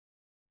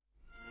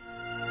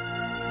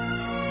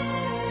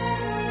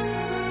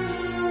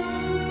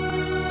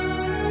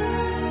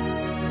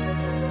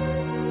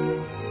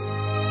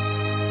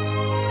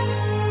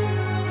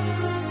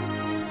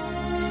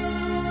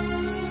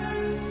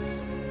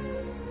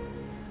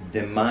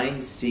the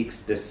mind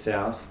seeks the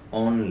self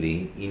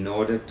only in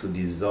order to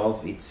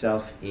dissolve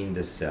itself in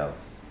the self.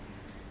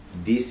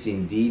 This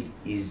indeed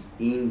is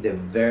in the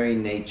very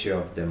nature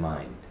of the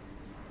mind.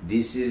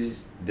 This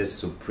is the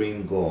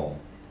supreme goal.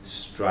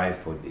 Strive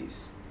for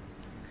this.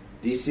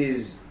 This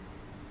is,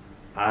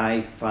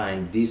 I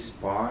find this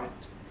part,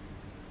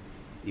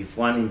 if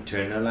one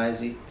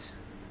internalize it,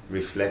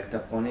 reflect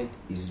upon it,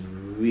 is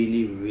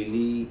really,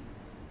 really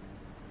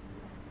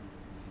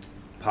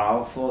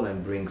powerful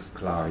and brings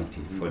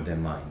clarity for the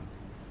mind.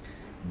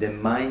 The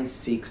mind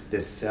seeks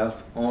the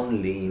self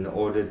only in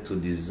order to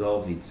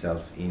dissolve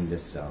itself in the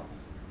self.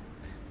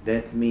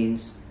 That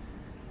means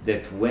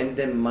that when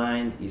the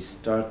mind is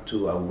start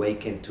to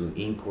awaken to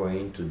inquiry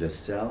into the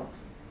self,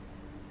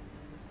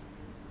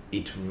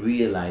 it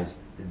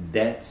realized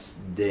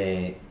that's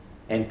the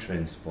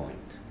entrance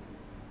point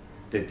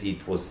that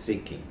it was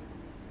seeking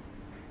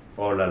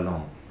all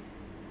along.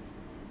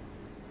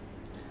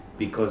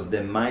 Because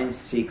the mind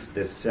seeks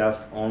the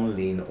self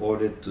only in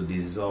order to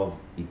dissolve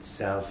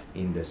itself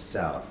in the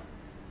self.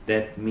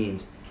 That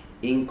means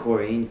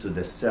inquiry into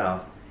the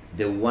self,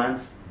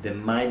 once the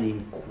mind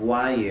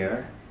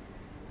inquire,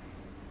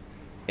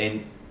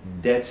 and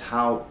that's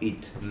how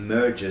it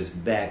merges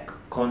back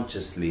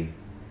consciously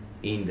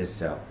in the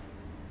self.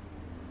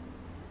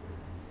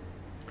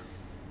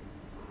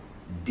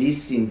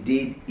 This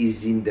indeed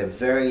is in the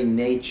very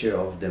nature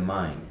of the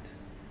mind.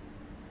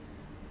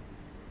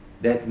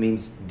 That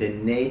means the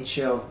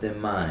nature of the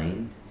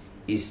mind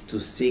is to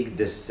seek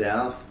the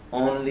self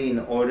only in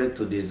order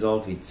to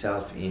dissolve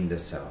itself in the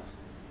self.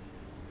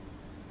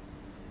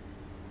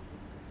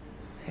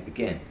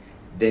 Again,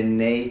 the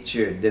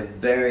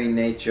very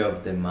nature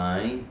of the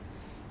mind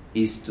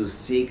is to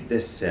seek the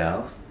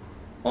self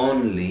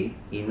only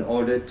in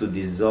order to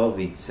dissolve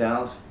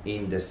itself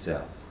in the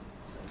self.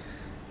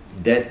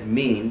 That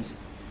means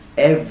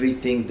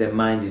everything the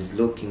mind is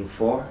looking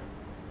for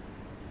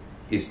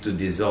is to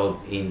dissolve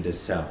in the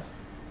self.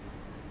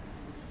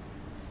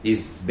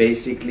 It's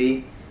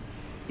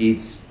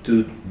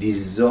to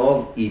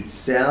dissolve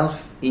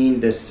itself in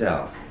the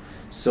self.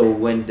 So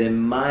when the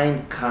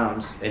mind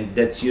comes, and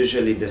that's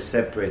usually the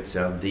separate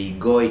self, the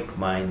egoic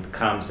mind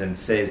comes and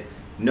says,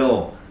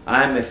 no,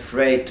 I'm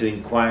afraid to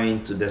inquire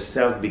into the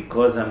self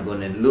because I'm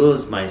going to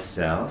lose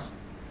myself.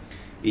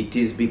 It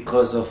is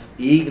because of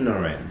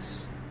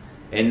ignorance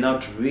and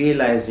not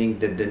realizing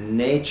that the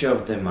nature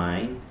of the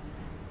mind,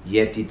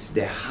 yet it's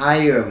the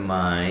higher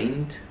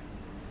mind,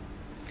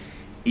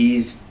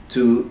 is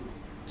to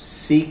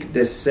seek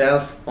the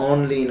self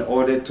only in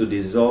order to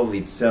dissolve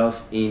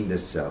itself in the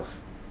self.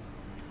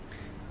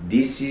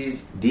 This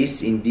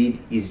indeed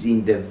is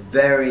in the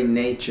very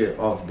nature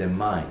of the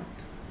mind.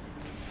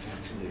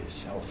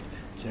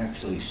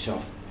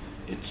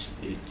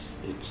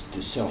 It's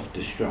to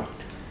self-destruct.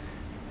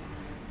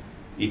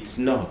 It's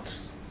not.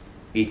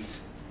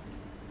 It's,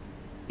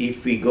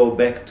 if we go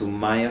back to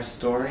Maya's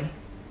story,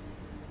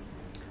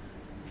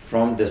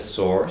 from the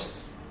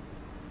source,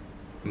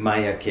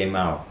 Maya came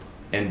out.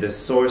 And the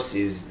source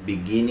is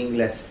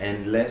beginningless,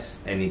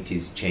 endless, and it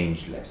is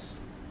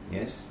changeless.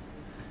 Yes?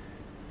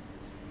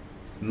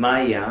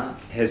 Maya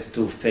has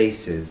two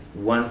faces.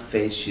 One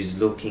face, she's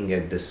looking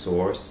at the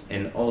source,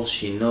 and all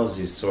she knows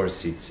is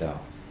source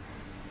itself.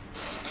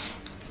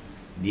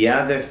 The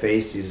other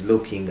face is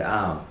looking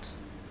out.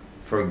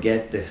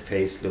 Forget the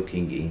face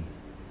looking in.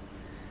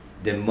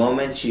 The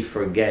moment she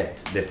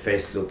forgets the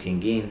face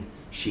looking in,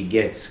 she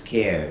gets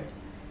scared.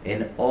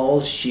 And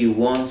all she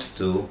wants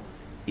to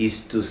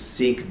is to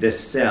seek the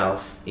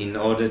self in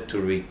order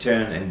to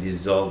return and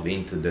dissolve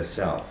into the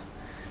self.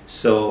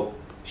 So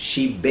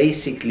she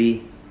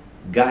basically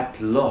got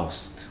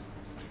lost.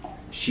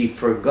 She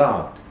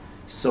forgot.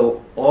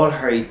 So all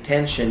her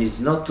intention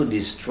is not to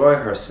destroy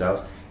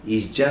herself,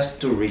 is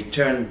just to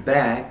return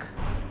back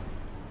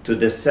to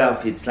the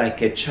self. It's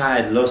like a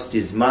child lost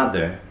his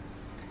mother.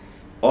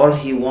 All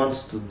he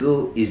wants to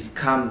do is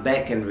come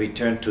back and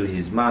return to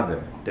his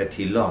mother that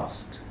he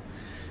lost.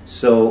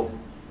 So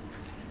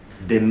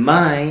the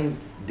mind,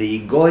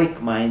 the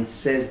egoic mind,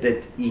 says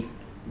that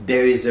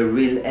there is a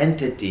real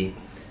entity,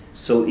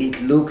 so it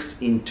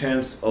looks in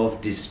terms of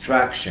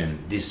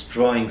destruction,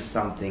 destroying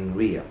something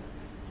real.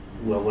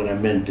 Well, when I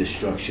meant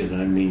destruction,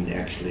 I mean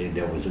actually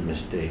that was a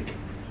mistake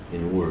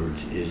in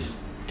words, is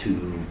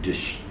to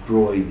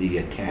destroy the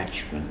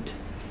attachment.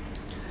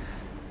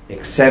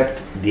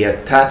 Except the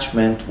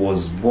attachment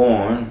was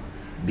born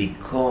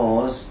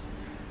because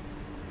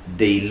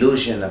the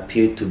illusion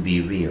appeared to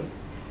be real.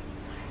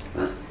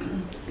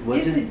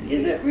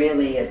 Is it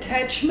really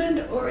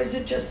attachment, or is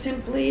it just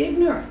simply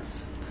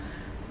ignorance?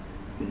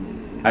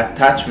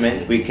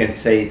 Attachment, we can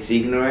say it's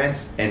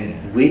ignorance,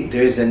 and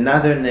there's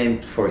another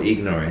name for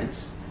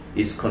ignorance,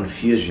 is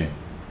confusion.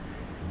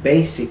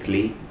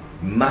 Basically,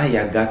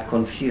 Maya got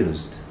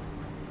confused.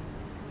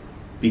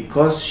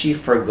 Because she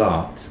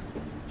forgot,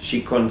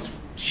 she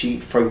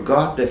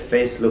forgot the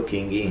face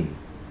looking in.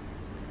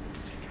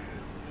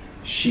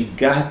 She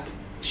got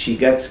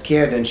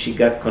scared and she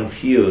got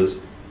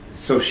confused,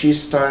 so she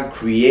started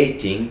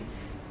creating,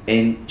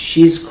 and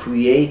she's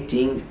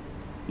creating,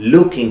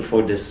 looking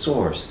for the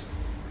source.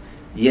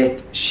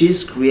 Yet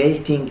she's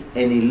creating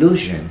an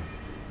illusion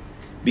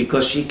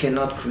because she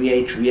cannot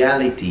create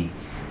reality.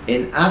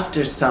 And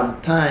after some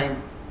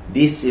time,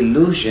 this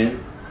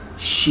illusion,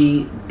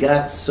 she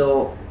got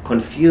so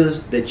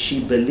confused that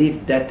she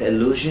believed that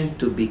illusion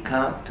to be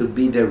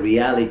the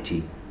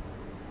reality.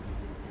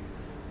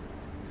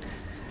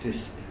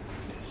 This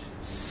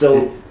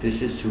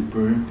is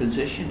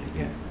superimposition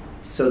again.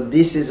 So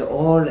this is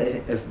all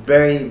a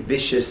very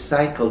vicious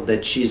cycle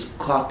that she's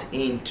caught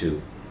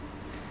into.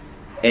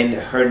 And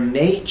her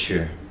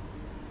nature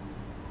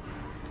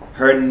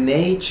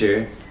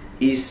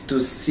is to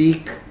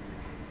seek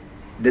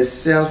the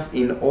self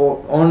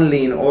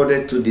only in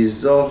order to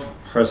dissolve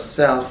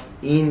herself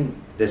in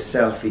the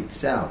self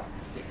itself.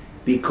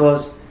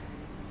 Because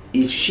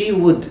if she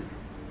would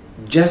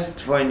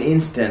just for an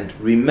instant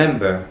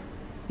remember,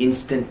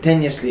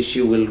 instantaneously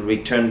she will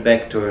return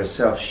back to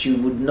herself. She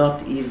would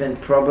not even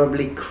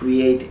probably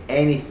create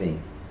anything.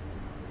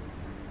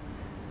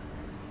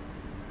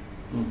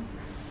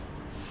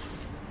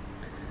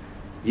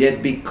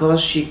 Yet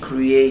because she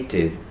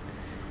created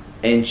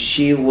and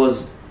she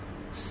was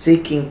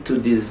seeking to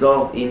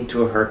dissolve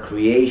into her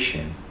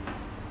creation,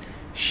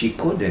 she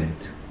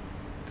couldn't.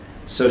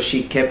 So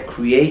she kept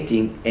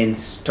creating and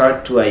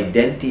start to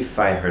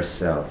identify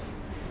herself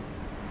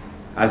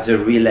as a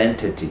real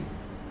entity.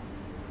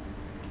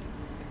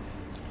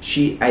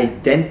 She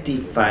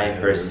identified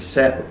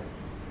herself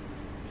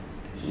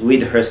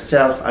with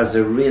herself as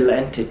a real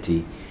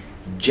entity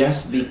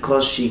just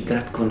because she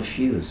got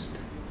confused.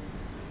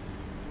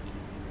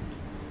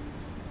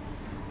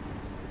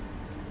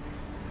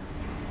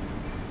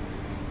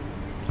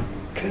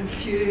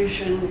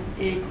 Confusion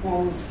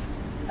equals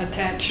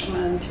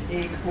attachment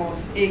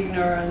equals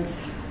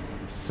ignorance.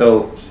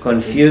 So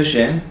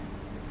confusion,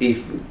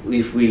 if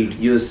we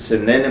use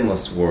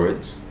synonymous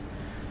words,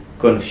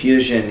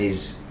 confusion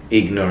is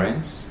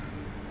ignorance,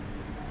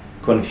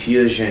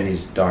 confusion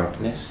is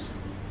darkness,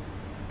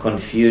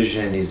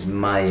 confusion is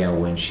Maya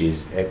when she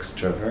is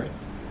extrovert.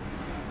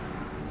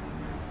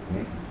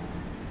 Okay?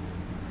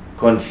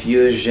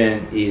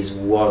 Confusion is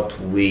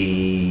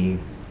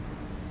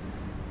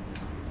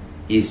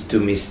is to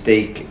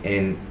mistake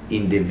an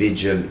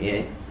individual,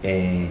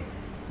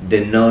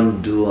 the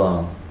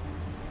non-dual,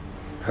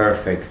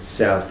 perfect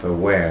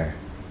self-aware,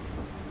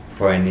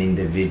 for an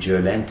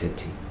individual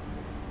entity.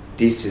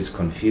 This is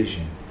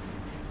confusion.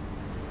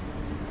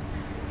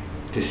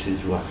 This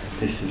is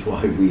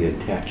why we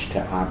attach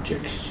to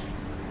objects,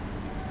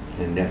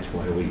 and that's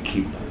why we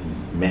keep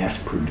mass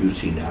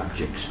producing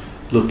objects,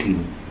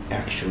 looking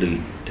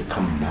actually to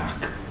come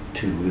back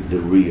to the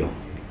real.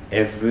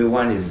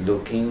 Everyone is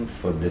looking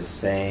for the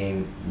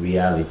same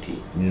reality,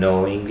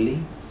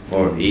 knowingly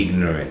or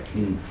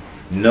ignorantly.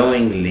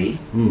 Knowingly,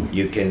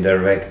 you can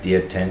direct the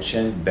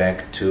attention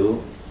back to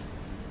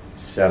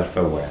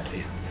self-aware.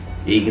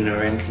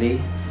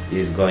 Ignorantly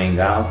is going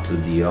out to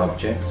the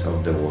objects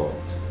of the world.